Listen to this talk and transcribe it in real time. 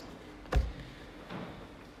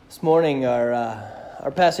This morning,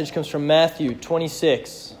 our passage comes from Matthew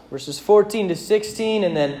 26, verses 14 to 16,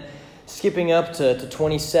 and then skipping up to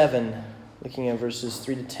 27, looking at verses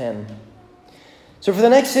 3 to 10. So for the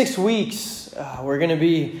next 6 weeks, we're going to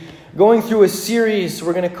be going through a series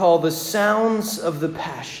we're going to call The Sounds of the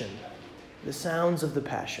Passion. The Sounds of the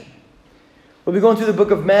Passion. We'll be going through the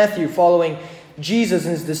book of Matthew, following Jesus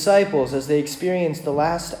and his disciples as they experience the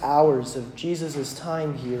last hours of Jesus'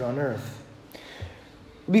 time here on earth.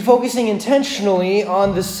 We'll be focusing intentionally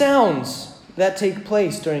on the sounds that take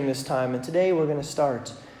place during this time. And today we're going to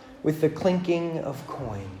start with the clinking of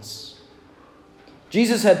coins.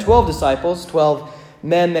 Jesus had 12 disciples, 12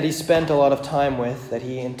 men that he spent a lot of time with, that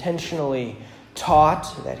he intentionally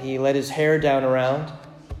taught, that he let his hair down around.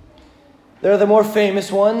 There are the more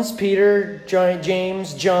famous ones, Peter,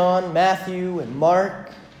 James, John, Matthew, and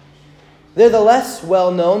Mark. They're the less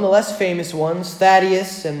well-known, the less famous ones,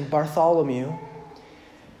 Thaddeus and Bartholomew.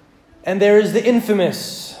 And there is the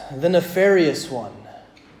infamous, the nefarious one,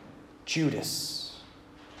 Judas.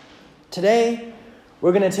 Today,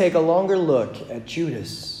 we're going to take a longer look at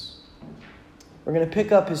Judas. We're going to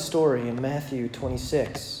pick up his story in Matthew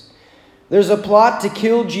 26. There's a plot to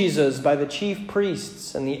kill Jesus by the chief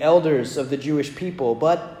priests and the elders of the Jewish people,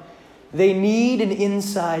 but they need an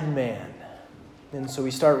inside man. And so we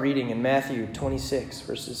start reading in Matthew 26,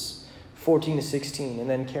 verses 14 to 16, and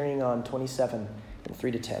then carrying on 27 and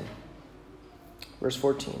 3 to 10. Verse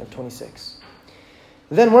 14 of 26.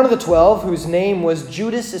 Then one of the 12, whose name was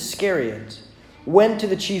Judas Iscariot, went to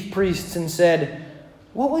the chief priests and said,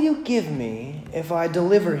 "What will you give me if I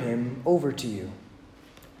deliver him over to you?"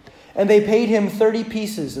 And they paid him 30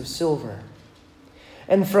 pieces of silver.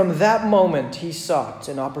 And from that moment he sought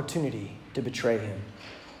an opportunity to betray him.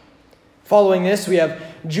 Following this, we have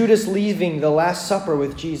Judas leaving the Last Supper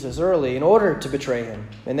with Jesus early in order to betray him.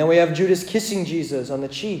 And then we have Judas kissing Jesus on the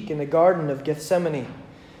cheek in the Garden of Gethsemane.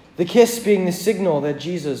 The kiss being the signal that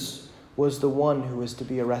Jesus was the one who was to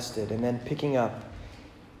be arrested. And then picking up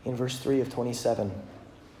in verse 3 of 27.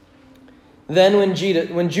 Then when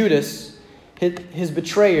Judas, his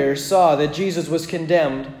betrayer, saw that Jesus was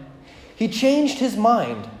condemned, he changed his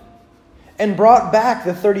mind and brought back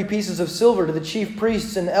the 30 pieces of silver to the chief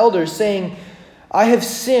priests and elders, saying, "I have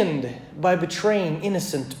sinned by betraying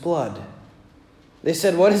innocent blood." They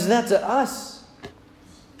said, "What is that to us?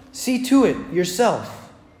 See to it yourself."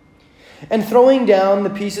 And throwing down the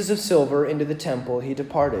pieces of silver into the temple, he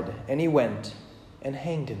departed, and he went and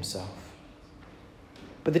hanged himself.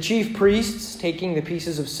 But the chief priests, taking the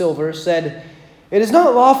pieces of silver, said, "It is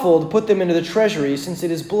not lawful to put them into the treasury, since it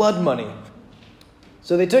is blood money."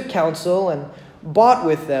 So they took counsel and bought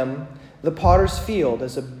with them the potter's field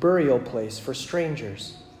as a burial place for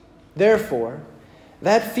strangers. Therefore,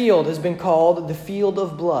 that field has been called the field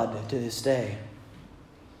of blood to this day.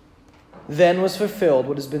 Then was fulfilled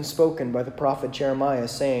what has been spoken by the prophet Jeremiah,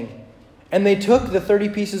 saying, "And they took the 30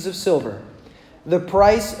 pieces of silver, the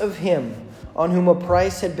price of him on whom a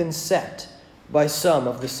price had been set by some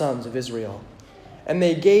of the sons of Israel, and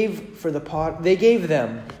they gave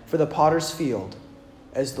them for the potter's field,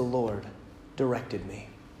 as the Lord directed me."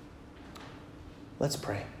 Let's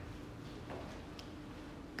pray.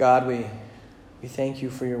 God, we thank you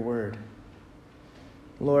for your word.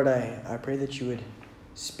 Lord, I pray that you would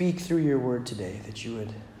speak through your word today, that you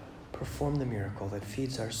would perform the miracle that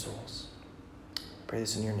feeds our souls. I pray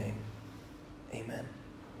this in your name. Amen.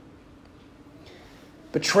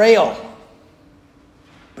 Betrayal.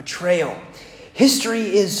 Betrayal.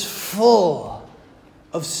 History is full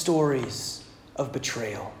of stories of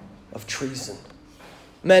betrayal, of treason.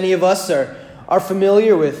 Many of us are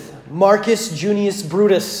familiar with Marcus Junius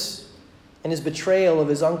Brutus and his betrayal of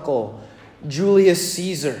his uncle, Julius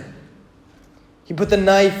Caesar. He put the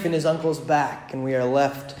knife in his uncle's back, and we are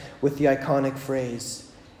left with the iconic phrase,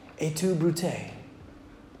 "Et tu, Brute?"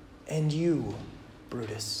 And you,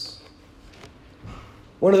 Brutus.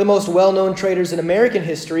 One of the most well-known traitors in American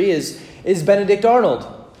history is Benedict Arnold,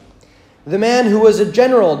 the man who was a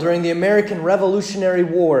general during the American Revolutionary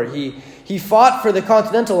War. He fought for the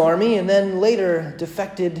Continental Army and then later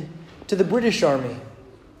defected to the British Army.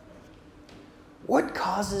 What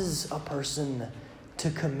causes a person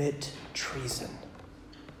to commit treason?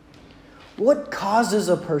 What causes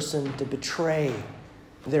a person to betray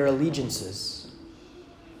their allegiances?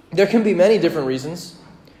 There can be many different reasons.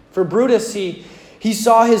 For Brutus, he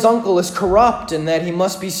saw his uncle as corrupt and that he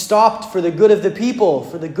must be stopped for the good of the people,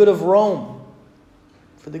 for the good of Rome,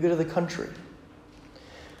 for the good of the country.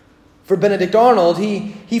 For Benedict Arnold,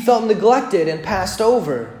 he felt neglected and passed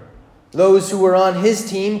over. Those who were on his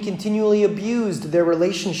team continually abused their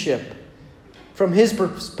relationship. From his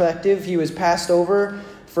perspective, he was passed over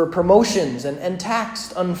for promotions and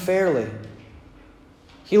taxed unfairly.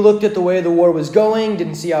 He looked at the way the war was going,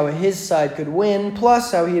 didn't see how his side could win,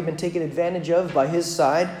 plus how he had been taken advantage of by his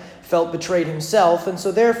side, felt betrayed himself, and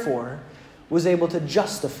so therefore was able to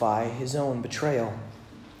justify his own betrayal.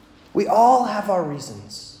 We all have our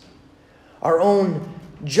reasons, our own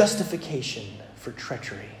justification for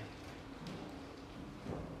treachery.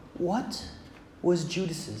 What was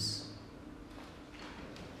Judas's?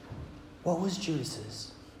 What was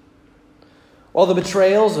Judas's? While the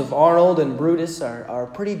betrayals of Arnold and Brutus are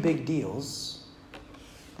pretty big deals,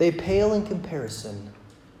 they pale in comparison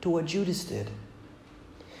to what Judas did.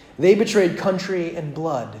 They betrayed country and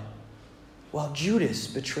blood, while Judas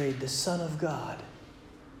betrayed the Son of God.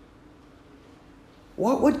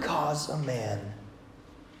 What would cause a man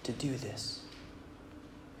to do this?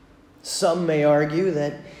 Some may argue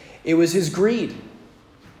that it was his greed.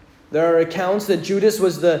 There are accounts that Judas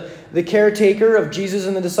was the caretaker of Jesus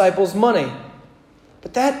and the disciples' money.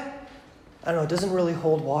 But that, it doesn't really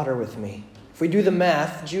hold water with me. If we do the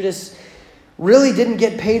math, Judas really didn't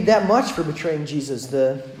get paid that much for betraying Jesus.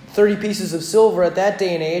 The 30 pieces of silver at that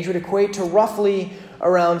day and age would equate to roughly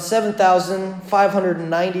around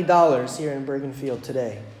 $7,590 here in Bergenfield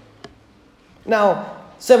today. Now,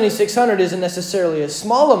 $7,600 isn't necessarily a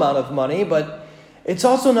small amount of money, but it's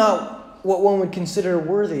also not what one would consider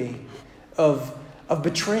worthy of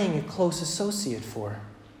betraying a close associate for.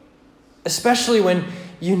 Especially when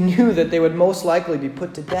you knew that they would most likely be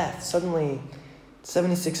put to death. Suddenly,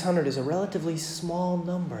 $7,600 is a relatively small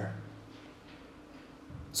number.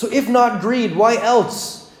 So if not greed, why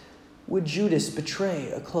else would Judas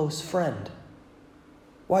betray a close friend?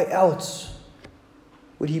 Why else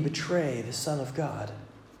would he betray the Son of God?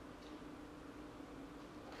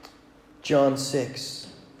 John 6,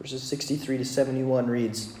 verses 63 to 71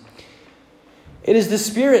 reads, "It is the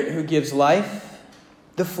Spirit who gives life.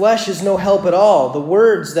 The flesh is no help at all. The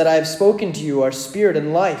words that I have spoken to you are spirit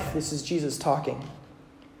and life." This is Jesus talking.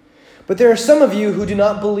 "But there are some of you who do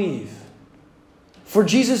not believe." For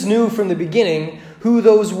Jesus knew from the beginning who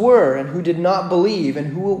those were and who did not believe and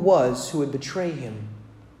who it was who would betray him.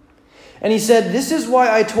 And he said, "This is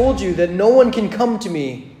why I told you that no one can come to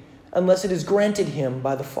me unless it is granted him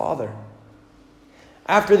by the Father."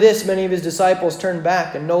 After this, many of his disciples turned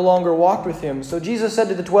back and no longer walked with him. So Jesus said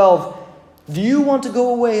to the 12, "Do you want to go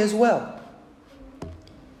away as well?"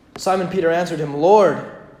 Simon Peter answered him, "Lord,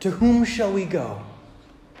 to whom shall we go?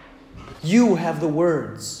 You have the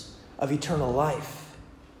words of eternal life,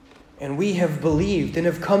 and we have believed and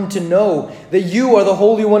have come to know that you are the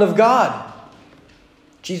Holy One of God."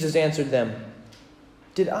 Jesus answered them,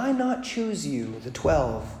 "Did I not choose you, the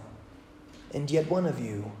 12, and yet one of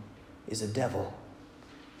you is a devil?"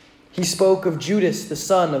 He spoke of Judas, the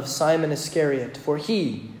son of Simon Iscariot, for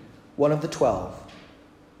he, one of the 12,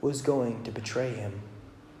 was going to betray him.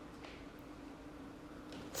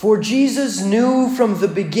 For Jesus knew from the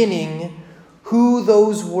beginning who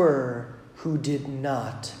those were who did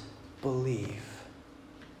not believe,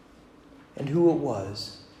 and who it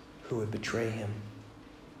was who would betray him.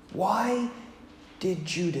 Why did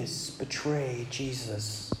Judas betray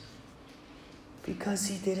Jesus? Because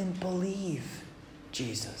he didn't believe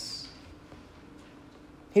Jesus.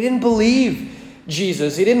 He didn't believe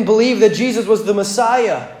Jesus. He didn't believe that Jesus was the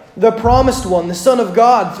Messiah, the promised one, the Son of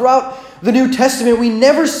God. Throughout the New Testament, we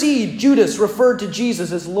never see Judas referred to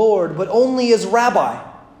Jesus as Lord, but only as Rabbi,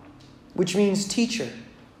 which means teacher.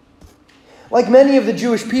 Like many of the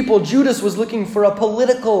Jewish people, Judas was looking for a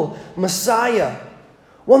political Messiah,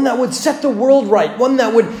 one that would set the world right, one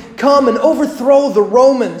that would come and overthrow the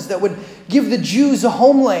Romans, that would give the Jews a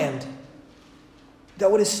homeland,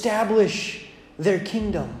 that would establish their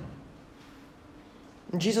kingdom.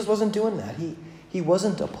 And Jesus wasn't doing that. He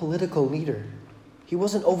wasn't a political leader. He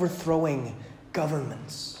wasn't overthrowing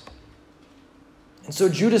governments. And so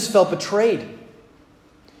Judas felt betrayed.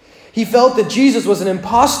 He felt that Jesus was an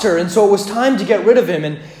imposter, and so it was time to get rid of him.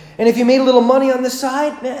 And if he made a little money on the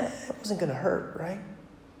side, man, it wasn't going to hurt, right?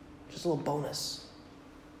 Just a little bonus.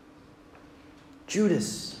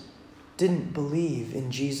 Judas didn't believe in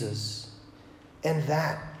Jesus, and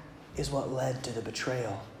that is what led to the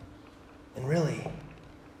betrayal. And really,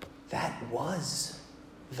 that was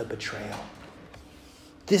the betrayal.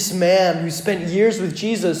 This man who spent years with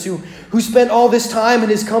Jesus, who spent all this time in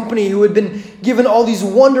his company, who had been given all these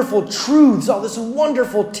wonderful truths, all this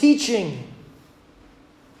wonderful teaching,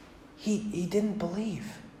 he didn't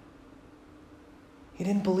believe. He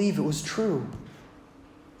didn't believe it was true.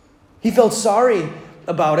 He felt sorry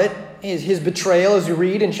about it. His betrayal, as we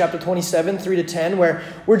read in chapter 27, 3-10,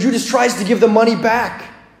 where Judas tries to give the money back.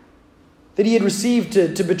 that he had received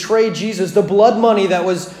to betray Jesus, the blood money that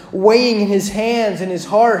was weighing in his hands and his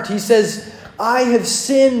heart. He says, I have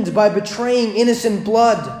sinned by betraying innocent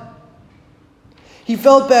blood. He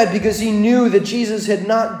felt bad because he knew that Jesus had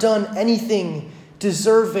not done anything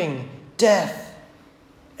deserving death.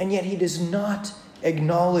 And yet he does not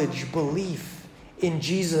acknowledge belief in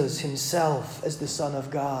Jesus himself as the Son of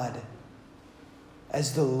God,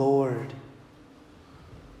 as the Lord,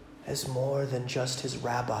 as more than just his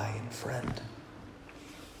rabbi and friend.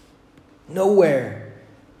 Nowhere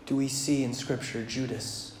do we see in Scripture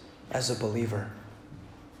Judas as a believer.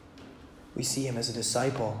 We see him as a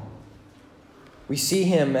disciple. We see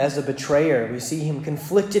him as a betrayer. We see him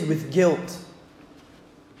conflicted with guilt.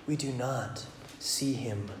 We do not see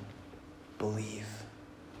him believe.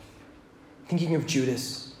 Thinking of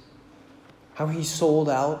Judas, how he sold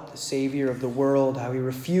out the Savior of the world, how he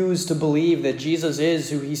refused to believe that Jesus is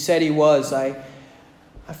who he said he was, I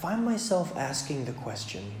find myself asking the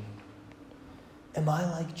question, am I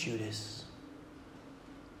like Judas?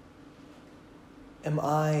 Am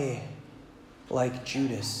I like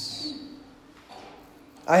Judas?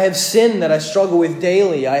 I have sin that I struggle with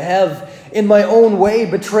daily. I have, in my own way,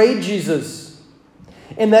 betrayed Jesus.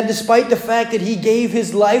 And that despite the fact that he gave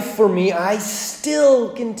his life for me, I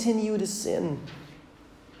still continue to sin.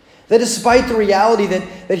 That despite the reality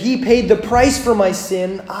that he paid the price for my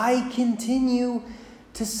sin, I continue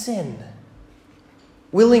to sin,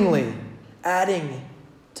 willingly adding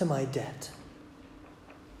to my debt.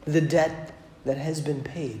 The debt that has been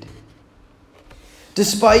paid.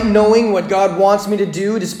 Despite knowing what God wants me to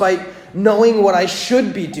do, despite knowing what I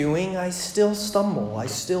should be doing, I still stumble, I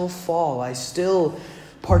still fall, I still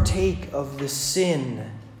partake of the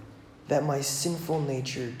sin that my sinful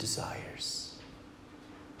nature desires.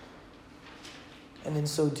 And in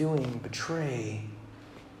so doing, betray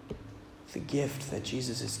the gift that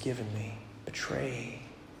Jesus has given me. Betray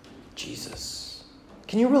Jesus.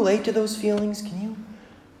 Can you relate to those feelings? Can you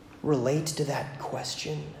relate to that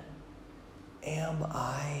question? Am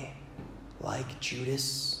I like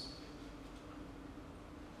Judas?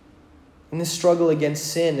 In this struggle against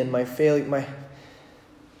sin and my failures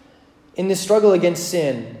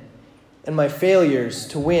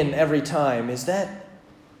to win every time, is that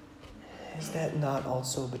not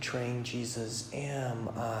also betraying Jesus? Am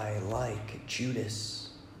I like Judas?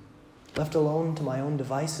 Left alone to my own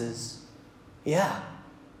devices? Yeah,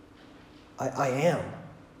 I am.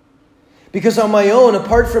 Because on my own,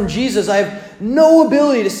 apart from Jesus, I have no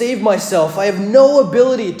ability to save myself. I have no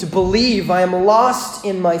ability to believe. I am lost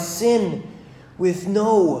in my sin with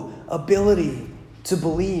no ability to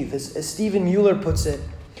believe. As Stephen Mueller puts it,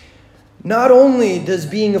 not only does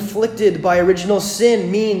being afflicted by original sin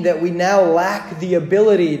mean that we now lack the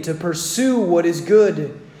ability to pursue what is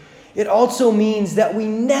good, it also means that we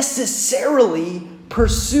necessarily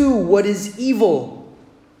pursue what is evil.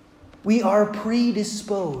 We are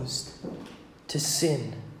predisposed to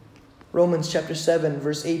sin. Romans chapter 7,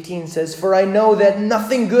 verse 18 says, "For I know that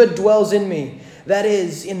nothing good dwells in me, that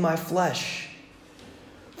is, in my flesh.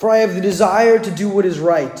 For I have the desire to do what is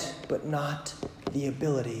right, but not the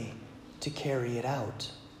ability to carry it out."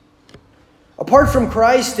 Apart from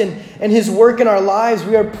Christ and his work in our lives,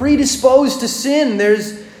 we are predisposed to sin.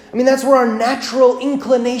 That's where our natural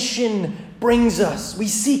inclination brings us. We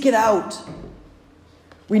seek it out.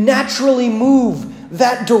 We naturally move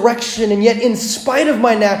that direction, and yet in spite of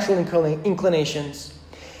my natural inclinations,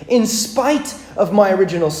 in spite of my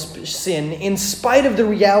original sin, in spite of the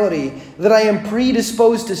reality that I am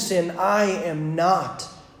predisposed to sin, I am not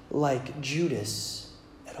like Judas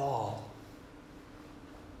at all.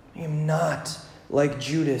 I am not like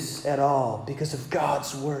Judas at all because of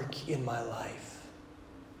God's work in my life.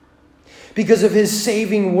 Because of his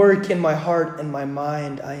saving work in my heart and my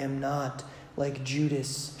mind, I am not like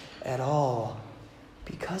Judas at all,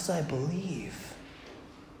 because I believe.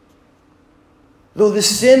 Though the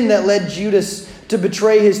sin that led Judas to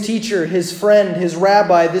betray his teacher, his friend, his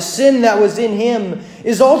rabbi, the sin that was in him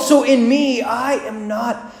is also in me, I am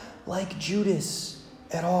not like Judas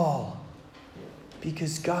at all,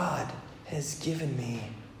 because God has given me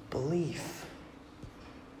belief.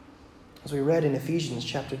 As we read in Ephesians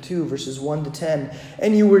chapter 2, verses 1 to 10,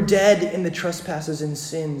 "And you were dead in the trespasses and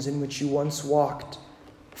sins in which you once walked,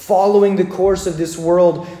 following the course of this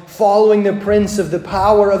world, following the prince of the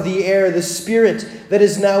power of the air, the spirit that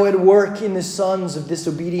is now at work in the sons of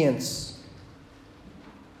disobedience,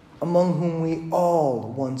 among whom we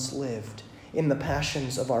all once lived in the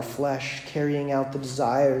passions of our flesh, carrying out the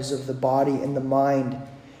desires of the body and the mind,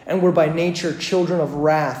 and were by nature children of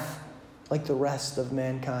wrath, like the rest of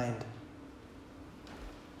mankind."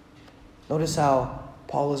 Notice how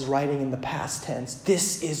Paul is writing in the past tense.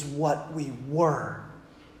 This is what we were.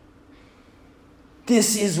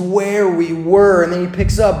 This is where we were. And then he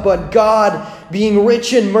picks up, but God, being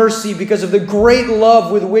rich in mercy because of the great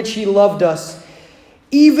love with which he loved us,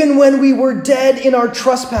 even when we were dead in our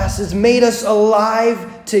trespasses, made us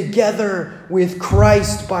alive together with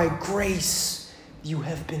Christ. By grace you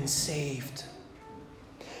have been saved.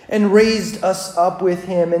 And raised us up with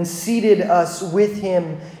him and seated us with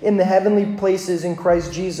him in the heavenly places in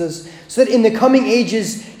Christ Jesus, so that in the coming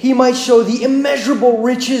ages he might show the immeasurable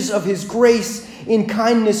riches of his grace in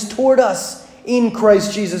kindness toward us in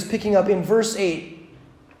Christ Jesus. Picking up in verse 8.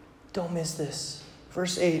 Don't miss this.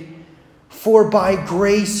 Verse 8. For by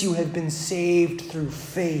grace you have been saved through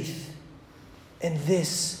faith, and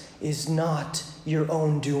this is not your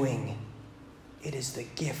own doing. It is the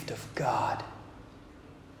gift of God.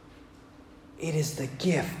 It is the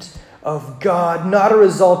gift of God, not a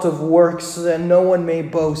result of works, so that no one may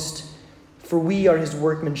boast. For we are his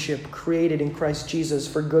workmanship, created in Christ Jesus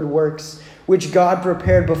for good works, which God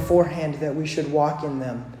prepared beforehand that we should walk in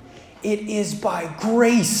them. It is by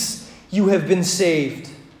grace you have been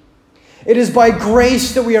saved. It is by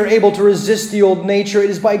grace that we are able to resist the old nature.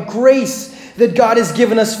 It is by grace that God has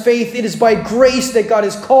given us faith. It is by grace that God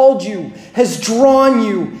has called you, has drawn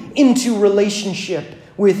you into relationship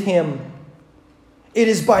with him. It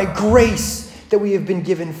is by grace that we have been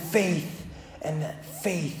given faith, and that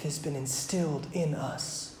faith has been instilled in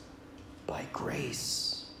us by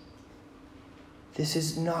grace. This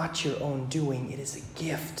is not your own doing. It is a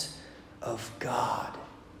gift of God.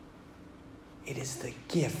 It is the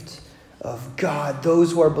gift of God.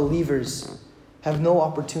 Those who are believers have no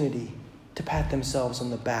opportunity to pat themselves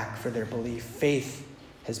on the back for their belief. Faith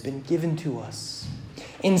has been given to us,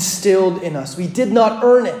 instilled in us. We did not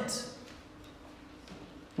earn it.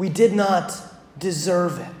 We did not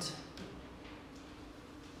deserve it.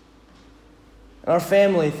 In our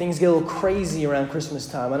family, things get a little crazy around Christmas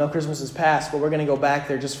time. I know Christmas is past, but we're going to go back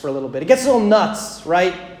there just for a little bit. It gets a little nuts,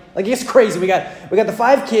 right? Like, it gets crazy. We got the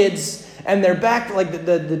 5 kids, and they're back, like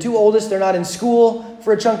the 2 oldest, they're not in school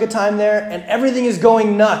for a chunk of time there, and everything is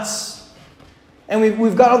going nuts. And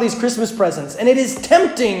we've got all these Christmas presents. And it is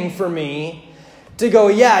tempting for me to go,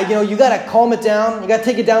 yeah, you got to calm it down. You got to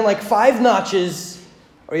take it down like 5 notches,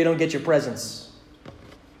 or you don't get your presents.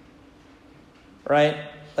 Right?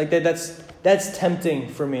 Like that's tempting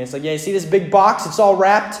for me. It's like, yeah, you see this big box? It's all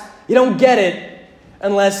wrapped. You don't get it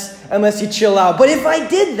unless you chill out. But if I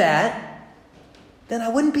did that, then I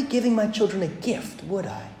wouldn't be giving my children a gift, would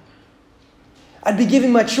I? I'd be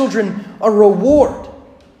giving my children a reward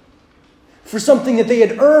for something that they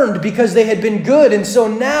had earned because they had been good. And so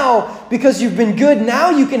now, because you've been good, now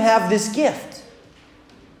you can have this gift.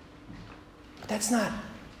 But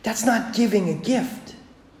that's not giving a gift.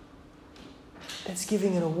 That's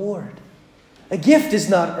giving an award. A gift is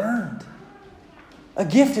not earned. A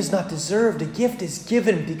gift is not deserved. A gift is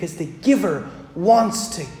given because the giver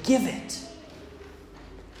wants to give it.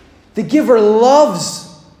 The giver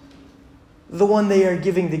loves the one they are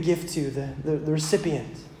giving the gift to, the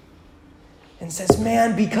recipient. And says,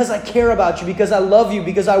 man, because I care about you, because I love you,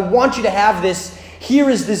 because I want you to have this, here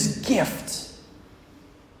is this gift.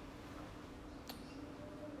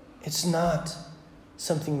 It's not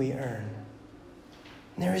something we earn.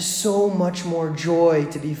 There is so much more joy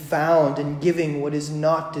to be found in giving what is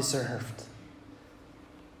not deserved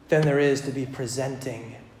than there is to be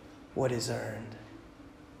presenting what is earned.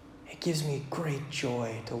 It gives me great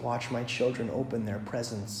joy to watch my children open their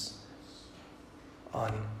presents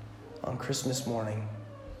on Christmas morning.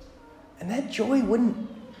 And that joy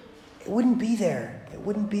wouldn't be there. It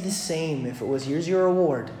wouldn't be the same if it was, here's your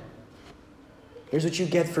reward. Here's what you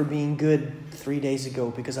get for being good 3 days ago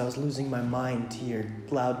because I was losing my mind to your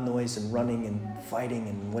loud noise and running and fighting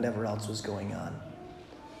and whatever else was going on.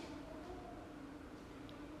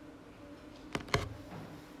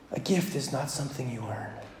 A gift is not something you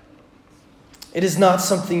earn. It is not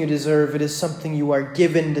something you deserve. It is something you are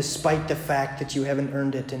given despite the fact that you haven't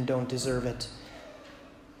earned it and don't deserve it.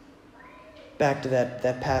 Back to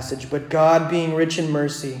that passage. But God, being rich in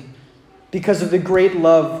mercy, because of the great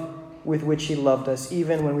love with which he loved us,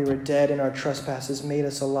 even when we were dead in our trespasses, made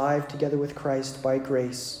us alive together with Christ by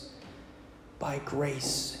grace. By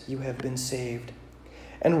grace you have been saved.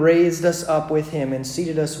 And raised us up with him and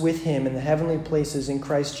seated us with him in the heavenly places in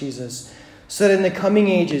Christ Jesus, so that in the coming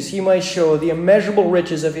ages he might show the immeasurable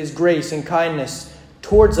riches of his grace and kindness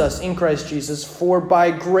towards us in Christ Jesus. For by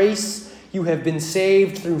grace you have been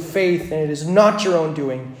saved through faith, and it is not your own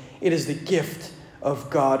doing. It is the gift of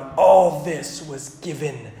God. All this was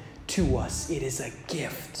given to us. It is a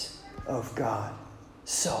gift of God.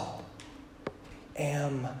 So,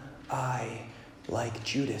 am I like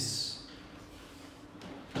Judas?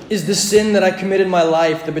 Is the sin that I committed in my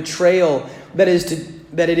life, the betrayal that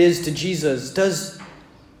it is to Jesus,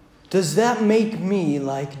 does that make me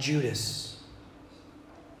like Judas?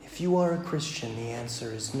 If you are a Christian, the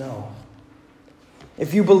answer is no.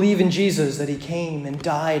 If you believe in Jesus, that he came and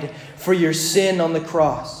died for your sin on the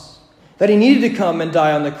cross, that he needed to come and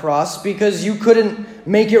die on the cross because you couldn't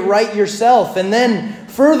make it right yourself, and then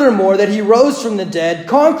furthermore that he rose from the dead,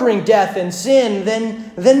 conquering death and sin,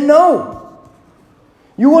 then no.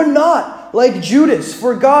 You are not like Judas,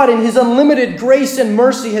 for God in his unlimited grace and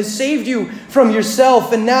mercy has saved you from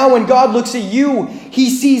yourself. And now when God looks at you, he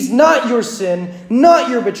sees not your sin, not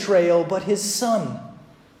your betrayal, but his Son,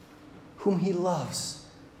 whom he loves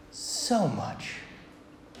so much.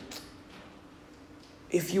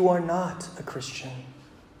 If you are not a Christian,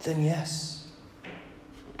 then yes,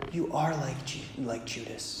 you are like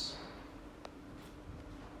Judas.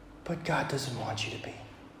 But God doesn't want you to be.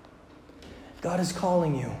 God is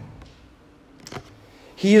calling you.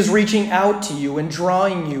 He is reaching out to you and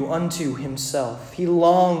drawing you unto himself. He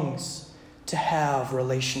longs to have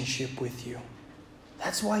relationship with you.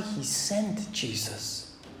 That's why he sent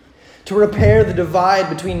Jesus, to repair the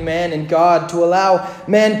divide between man and God, to allow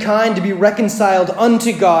mankind to be reconciled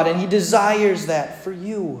unto God, and he desires that for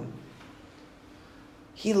you.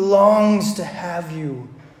 He longs to have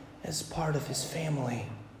you as part of his family.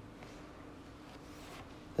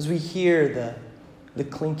 As we hear the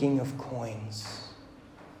clinking of coins,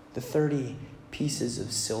 the 30 pieces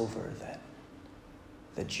of silver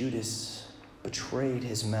that Judas betrayed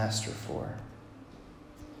his master for,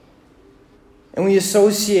 and we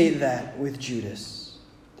associate that with Judas,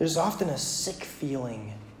 there's often a sick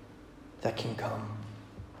feeling that can come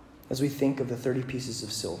as we think of the 30 pieces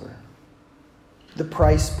of silver, the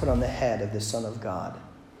price put on the head of the Son of God,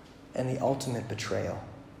 and the ultimate betrayal.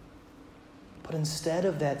 But instead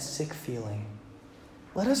of that sick feeling,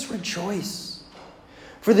 let us rejoice.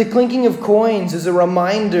 For the clinking of coins is a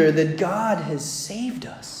reminder that God has saved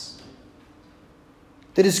us.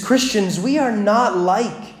 That as Christians, we are not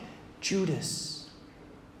like Judas.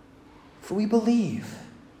 For we believe.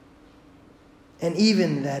 And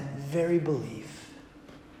even that very belief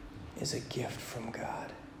is a gift from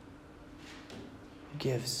God, who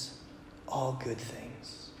gives all good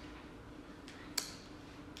things.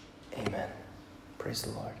 Amen. Praise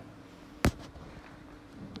the Lord.